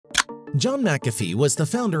John McAfee was the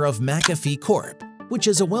founder of McAfee Corp, which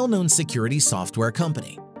is a well-known security software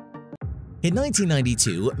company. In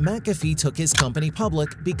 1992, McAfee took his company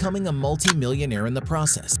public, becoming a multi-millionaire in the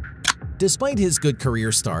process. Despite his good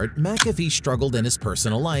career start, McAfee struggled in his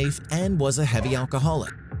personal life and was a heavy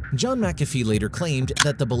alcoholic. John McAfee later claimed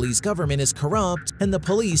that the Belize government is corrupt and the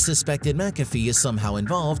police suspected McAfee is somehow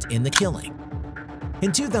involved in the killing.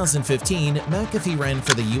 In 2015, McAfee ran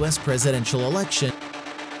for the U.S. presidential election.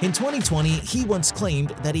 In 2020, he once claimed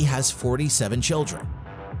that he has 47 children.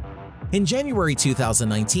 In January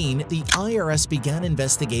 2019, the IRS began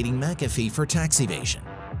investigating McAfee for tax evasion.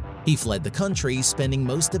 He fled the country, spending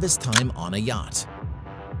most of his time on a yacht.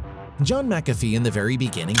 John McAfee in the very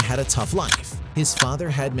beginning had a tough life. His father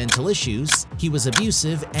had mental issues, he was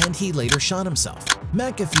abusive, and he later shot himself.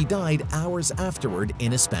 McAfee died hours afterward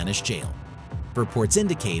in a Spanish jail. Reports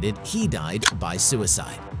indicated he died by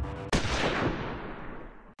suicide.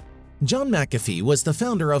 John McAfee was the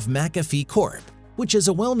founder of McAfee Corp, which is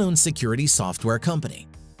a well-known security software company.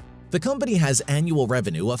 The company has annual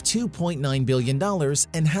revenue of $2.9 billion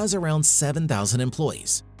and has around 7,000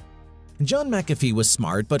 employees. John McAfee was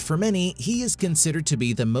smart, but for many, he is considered to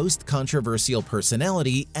be the most controversial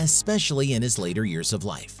personality, especially in his later years of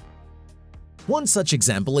life. One such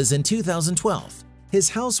example is in 2012. His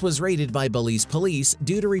house was raided by Belize police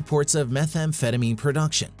due to reports of methamphetamine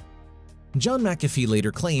production. John McAfee later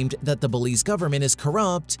claimed that the Belize government is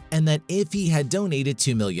corrupt and that if he had donated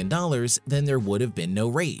 $2 million, then there would have been no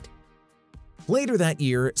raid. Later that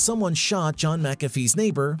year, someone shot John McAfee's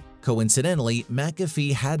neighbor. Coincidentally,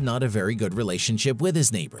 McAfee had not a very good relationship with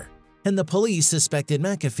his neighbor, and the police suspected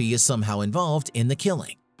McAfee is somehow involved in the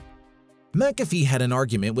killing. McAfee had an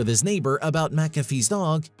argument with his neighbor about McAfee's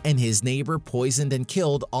dog, and his neighbor poisoned and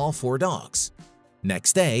killed all 4 dogs.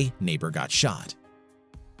 Next day, neighbor got shot.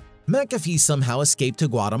 McAfee somehow escaped to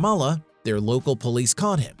Guatemala. Their local police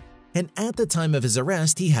caught him, and at the time of his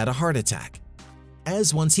arrest, he had a heart attack.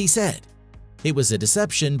 As once he said, "It was a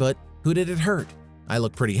deception, but who did it hurt? I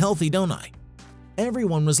look pretty healthy, don't I?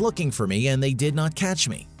 Everyone was looking for me and they did not catch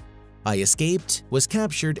me. I escaped, was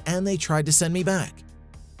captured, and they tried to send me back.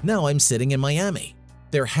 Now I'm sitting in Miami.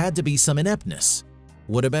 There had to be some ineptness.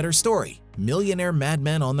 What a better story, millionaire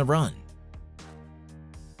madman on the run."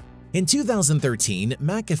 In 2013,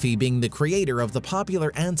 McAfee, being the creator of the popular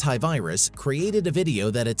Antivirus, created a video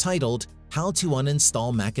that it titled "How to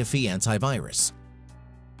Uninstall McAfee Antivirus."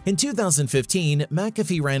 In 2015,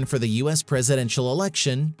 McAfee ran for the U.S. presidential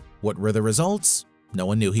election. What were the results? No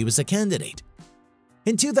one knew he was a candidate.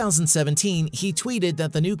 In 2017, he tweeted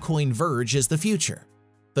that the new coin Verge is the future.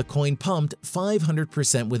 The coin pumped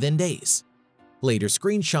 500% within days. Later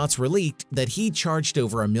screenshots were leaked that he charged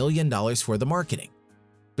over $1 million for the marketing.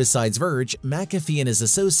 Besides Verge, McAfee and his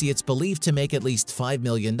associates believed to make at least $5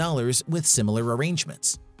 million with similar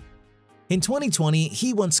arrangements. In 2020,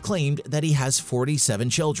 he once claimed that he has 47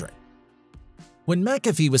 children. When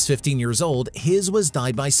McAfee was 15 years old, his was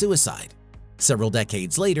died by suicide. Several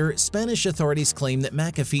decades later, Spanish authorities claimed that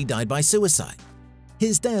McAfee died by suicide.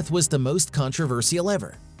 His death was the most controversial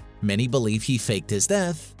ever. Many believe he faked his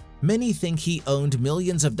death, many think he owned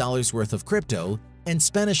millions of dollars worth of crypto, and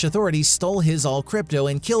Spanish authorities stole his all crypto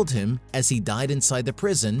and killed him as he died inside the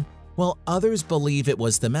prison, while others believe it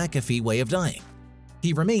was the McAfee way of dying.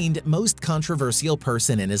 He remained most controversial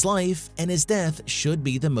person in his life, and his death should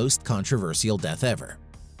be the most controversial death ever.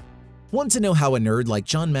 Want to know how a nerd like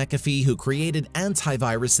John McAfee, who created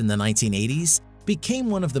Antivirus in the 1980s,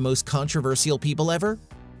 became one of the most controversial people ever?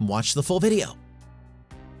 Watch the full video.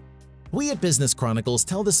 We at Business Chronicles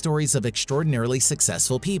tell the stories of extraordinarily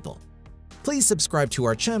successful people. Please subscribe to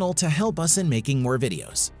our channel to help us in making more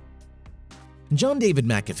videos. John David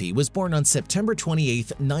McAfee was born on September 28,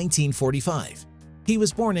 1945. He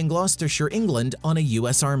was born in Gloucestershire, England, on a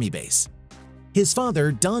U.S. Army base. His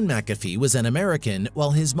father, Don McAfee, was an American, while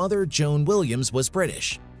his mother, Joan Williams, was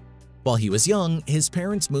British. While he was young, his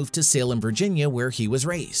parents moved to Salem, Virginia, where he was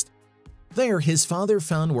raised. There, his father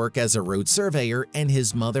found work as a road surveyor and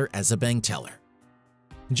his mother as a bank teller.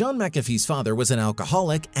 John McAfee's father was an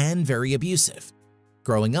alcoholic and very abusive.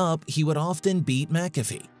 Growing up, he would often beat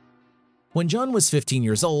McAfee. When John was 15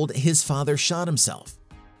 years old, his father shot himself.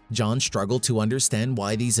 John struggled to understand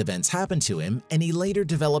why these events happened to him, and he later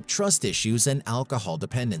developed trust issues and alcohol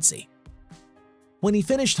dependency. When he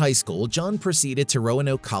finished high school, John proceeded to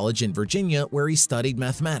Roanoke College in Virginia, where he studied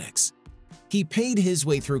mathematics. He paid his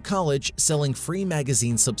way through college, selling free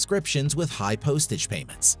magazine subscriptions with high postage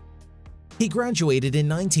payments. He graduated in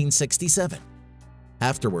 1967.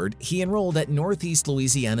 Afterward, he enrolled at Northeast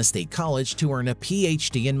Louisiana State College to earn a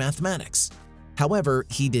PhD in mathematics. However,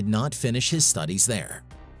 he did not finish his studies there.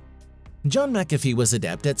 John McAfee was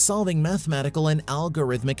adept at solving mathematical and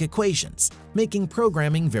algorithmic equations, making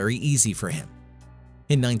programming very easy for him.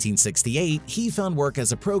 In 1968, he found work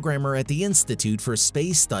as a programmer at the Institute for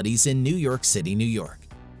Space Studies in New York City, New York.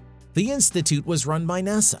 The institute was run by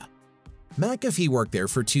NASA. McAfee worked there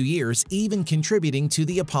for 2 years, even contributing to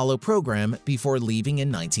the Apollo program before leaving in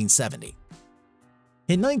 1970.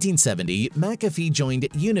 In 1970, McAfee joined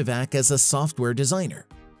Univac as a software designer.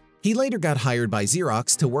 He later got hired by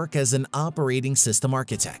Xerox to work as an operating system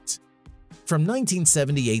architect. From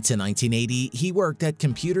 1978 to 1980, he worked at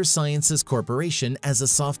Computer Sciences Corporation as a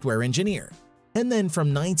software engineer, and then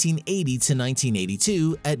from 1980 to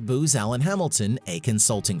 1982 at Booz Allen Hamilton, a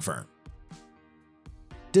consulting firm.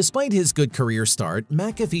 Despite his good career start,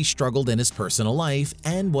 McAfee struggled in his personal life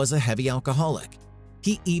and was a heavy alcoholic.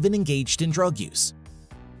 He even engaged in drug use.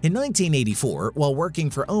 In 1984, while working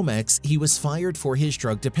for Omex, he was fired for his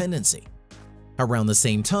drug dependency. Around the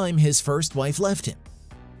same time, his first wife left him.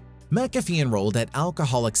 McAfee enrolled at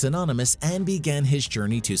Alcoholics Anonymous and began his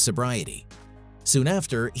journey to sobriety. Soon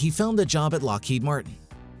after, he found a job at Lockheed Martin.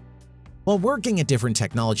 While working at different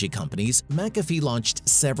technology companies, McAfee launched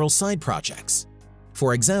several side projects.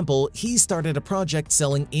 For example, he started a project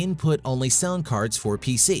selling input-only sound cards for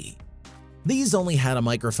PC. These only had a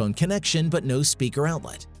microphone connection but no speaker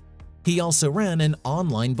outlet. He also ran an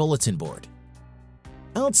online bulletin board.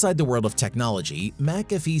 Outside the world of technology,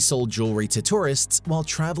 McAfee sold jewelry to tourists while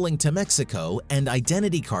traveling to Mexico and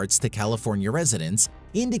identity cards to California residents,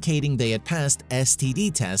 indicating they had passed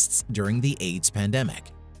STD tests during the AIDS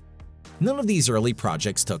pandemic. None of these early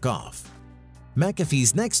projects took off.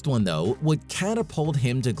 McAfee's next one, though, would catapult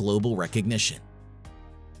him to global recognition.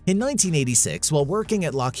 In 1986, while working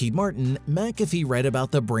at Lockheed Martin, McAfee read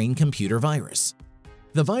about the brain-computer virus.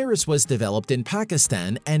 The virus was developed in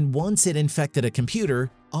Pakistan, and once it infected a computer,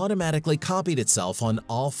 automatically copied itself on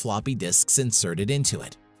all floppy disks inserted into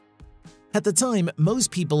it. At the time,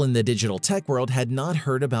 most people in the digital tech world had not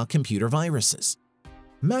heard about computer viruses.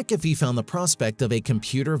 McAfee found the prospect of a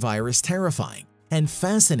computer virus terrifying and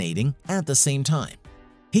fascinating at the same time.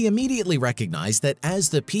 He immediately recognized that as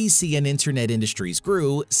the PC and internet industries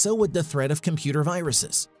grew, so would the threat of computer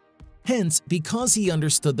viruses. Hence, because he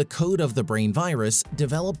understood the code of the brain virus,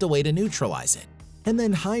 developed a way to neutralize it, and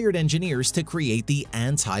then hired engineers to create the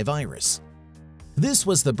antivirus. This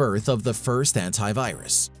was the birth of the first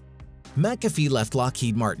antivirus. McAfee left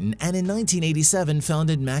Lockheed Martin and in 1987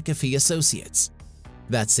 founded McAfee Associates.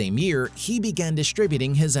 That same year, he began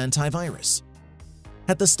distributing his antivirus.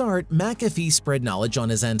 At the start, McAfee spread knowledge on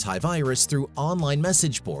his antivirus through online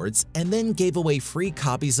message boards and then gave away free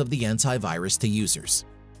copies of the antivirus to users.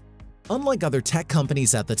 Unlike other tech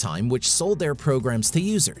companies at the time which sold their programs to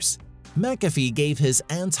users, McAfee gave his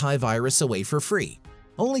antivirus away for free,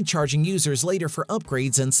 only charging users later for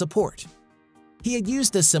upgrades and support. He had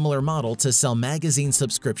used a similar model to sell magazine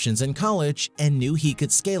subscriptions in college and knew he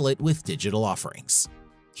could scale it with digital offerings.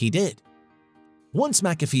 He did. Once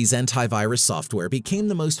McAfee's antivirus software became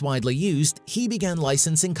the most widely used, he began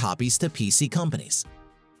licensing copies to PC companies.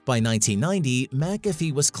 By 1990,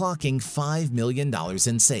 McAfee was clocking $5 million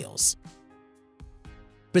in sales.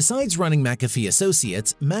 Besides running McAfee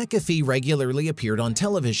Associates, McAfee regularly appeared on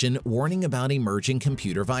television warning about emerging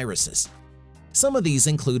computer viruses. Some of these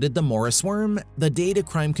included the Morris worm, the data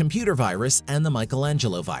crime computer virus, and the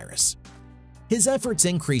Michelangelo virus. His efforts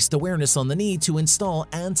increased awareness on the need to install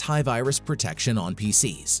antivirus protection on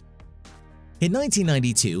PCs. In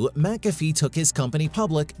 1992, McAfee took his company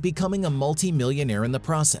public, becoming a multi-millionaire in the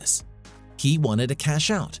process. He wanted to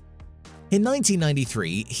cash out. In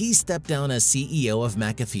 1993, he stepped down as CEO of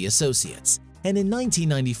McAfee Associates, and in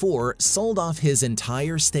 1994 sold off his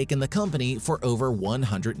entire stake in the company for over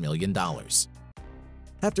 $100 million.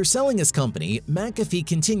 After selling his company, McAfee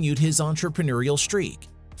continued his entrepreneurial streak,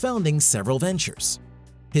 founding several ventures.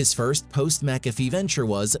 His first post-McAfee venture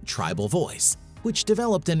was Tribal Voice, which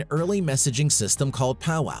developed an early messaging system called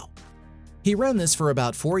Powwow. He ran this for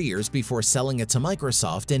about 4 years before selling it to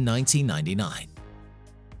Microsoft in 1999.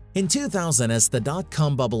 In 2000, as the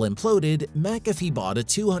dot-com bubble imploded, McAfee bought a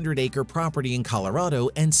 200-acre property in Colorado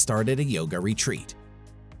and started a yoga retreat.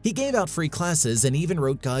 He gave out free classes and even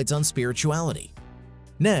wrote guides on spirituality.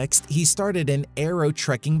 Next, he started an aero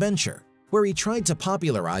trekking venture, where he tried to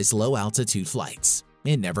popularize low-altitude flights.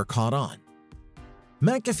 It never caught on.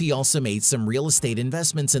 McAfee also made some real estate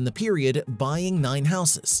investments in the period, buying 9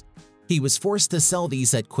 houses. He was forced to sell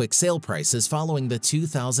these at quick sale prices following the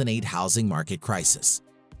 2008 housing market crisis.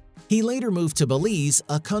 He later moved to Belize,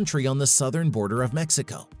 a country on the southern border of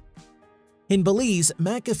Mexico. In Belize,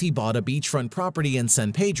 McAfee bought a beachfront property in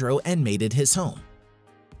San Pedro and made it his home.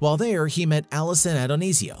 While there, he met Alison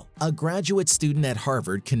Adonisio, a graduate student at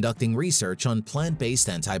Harvard conducting research on plant-based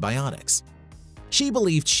antibiotics. She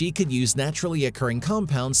believed she could use naturally occurring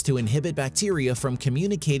compounds to inhibit bacteria from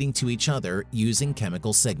communicating to each other using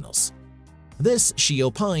chemical signals. This, she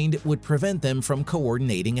opined, would prevent them from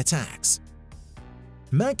coordinating attacks.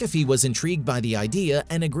 McAfee was intrigued by the idea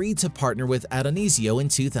and agreed to partner with Adonisio in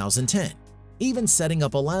 2010, even setting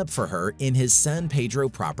up a lab for her in his San Pedro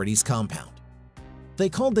Properties compound. They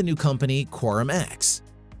called the new company Quorum X.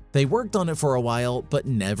 They worked on it for a while but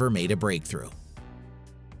never made a breakthrough.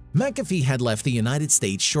 McAfee had left the United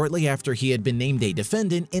States shortly after he had been named a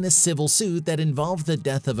defendant in a civil suit that involved the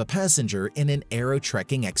death of a passenger in an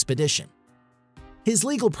aero-trekking expedition. His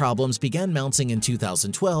legal problems began mounting in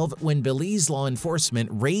 2012 when Belize law enforcement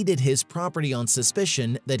raided his property on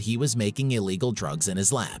suspicion that he was making illegal drugs in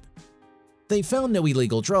his lab. They found no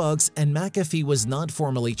illegal drugs, and McAfee was not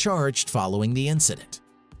formally charged following the incident.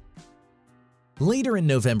 Later in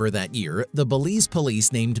November that year, the Belize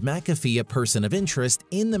police named McAfee a person of interest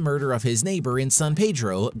in the murder of his neighbor in San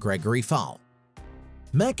Pedro, Gregory Fall.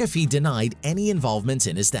 McAfee denied any involvement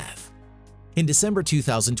in his death. In December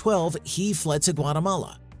 2012, he fled to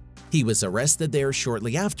Guatemala. He was arrested there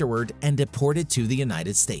shortly afterward and deported to the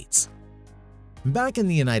United States. Back in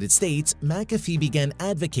the United States, McAfee began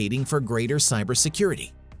advocating for greater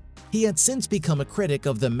cybersecurity. He had since become a critic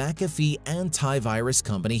of the McAfee Antivirus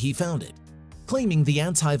company he founded, claiming the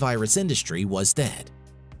antivirus industry was dead.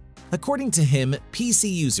 According to him,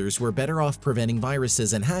 PC users were better off preventing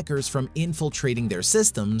viruses and hackers from infiltrating their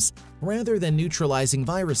systems rather than neutralizing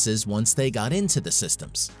viruses once they got into the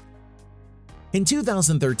systems. In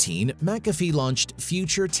 2013, McAfee launched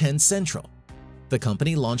Future 10 Central. The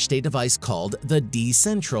company launched a device called the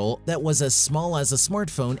D-Central that was as small as a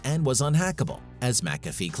smartphone and was unhackable, as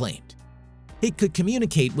McAfee claimed. It could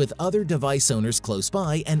communicate with other device owners close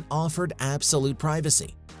by and offered absolute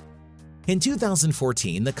privacy. In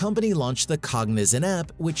 2014, the company launched the Cognizant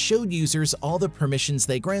app, which showed users all the permissions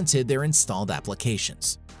they granted their installed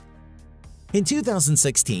applications. In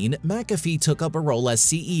 2016, McAfee took up a role as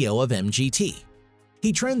CEO of MGT.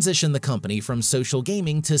 He transitioned the company from social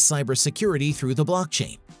gaming to cybersecurity through the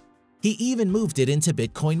blockchain. He even moved it into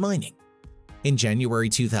Bitcoin mining. In January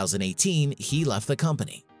 2018, he left the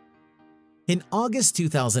company. In August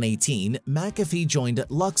 2018, McAfee joined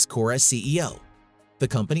LuxCore as CEO. The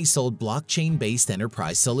company sold blockchain-based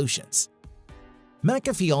enterprise solutions.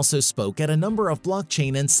 McAfee also spoke at a number of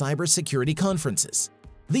blockchain and cybersecurity conferences.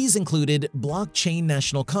 These included Blockchain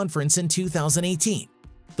National Conference in 2018,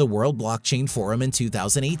 the World Blockchain Forum in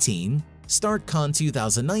 2018, StartCon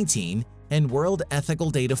 2019, and World Ethical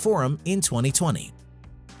Data Forum in 2020.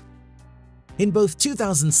 In both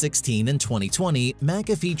 2016 and 2020,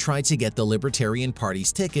 McAfee tried to get the Libertarian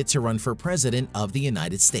Party's ticket to run for president of the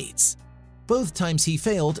United States. Both times he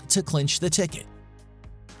failed to clinch the ticket.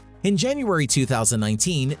 In January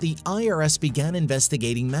 2019, the IRS began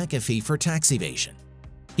investigating McAfee for tax evasion.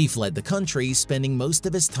 He fled the country, spending most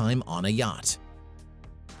of his time on a yacht.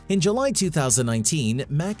 In July 2019,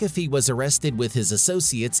 McAfee was arrested with his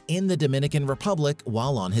associates in the Dominican Republic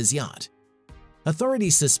while on his yacht.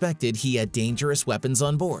 Authorities suspected he had dangerous weapons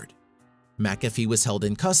on board. McAfee was held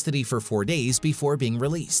in custody for 4 days before being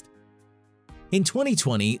released. In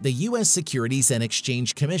 2020, the U.S. Securities and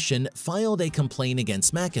Exchange Commission filed a complaint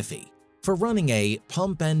against McAfee for running a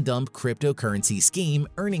pump-and-dump cryptocurrency scheme,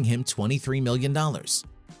 earning him $23 million.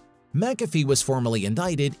 McAfee was formally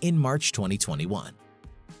indicted in March 2021.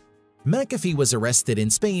 McAfee was arrested in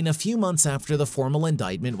Spain a few months after the formal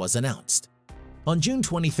indictment was announced. On June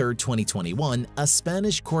 23, 2021, a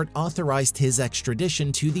Spanish court authorized his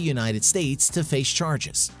extradition to the United States to face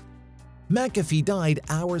charges. McAfee died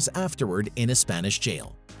hours afterward in a Spanish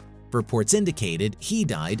jail. Reports indicated he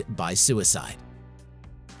died by suicide.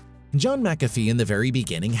 John McAfee in the very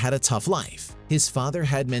beginning had a tough life. His father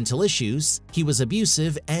had mental issues, he was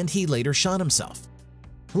abusive, and he later shot himself.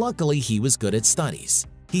 Luckily, he was good at studies.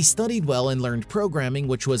 He studied well and learned programming,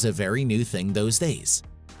 which was a very new thing those days.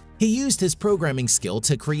 He used his programming skill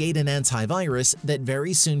to create an antivirus that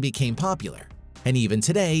very soon became popular, and even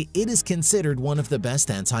today, it is considered one of the best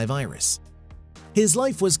antivirus. His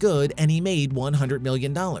life was good and he made $100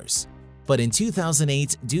 million. But in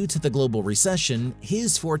 2008, due to the global recession,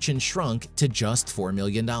 his fortune shrunk to just $4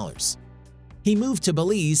 million. He moved to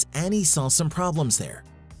Belize and he saw some problems there.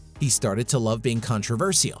 He started to love being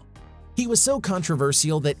controversial. He was so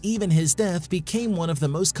controversial that even his death became one of the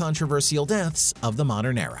most controversial deaths of the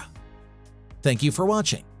modern era. Thank you for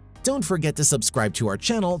watching. Don't forget to subscribe to our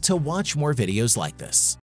channel to watch more videos like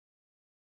this.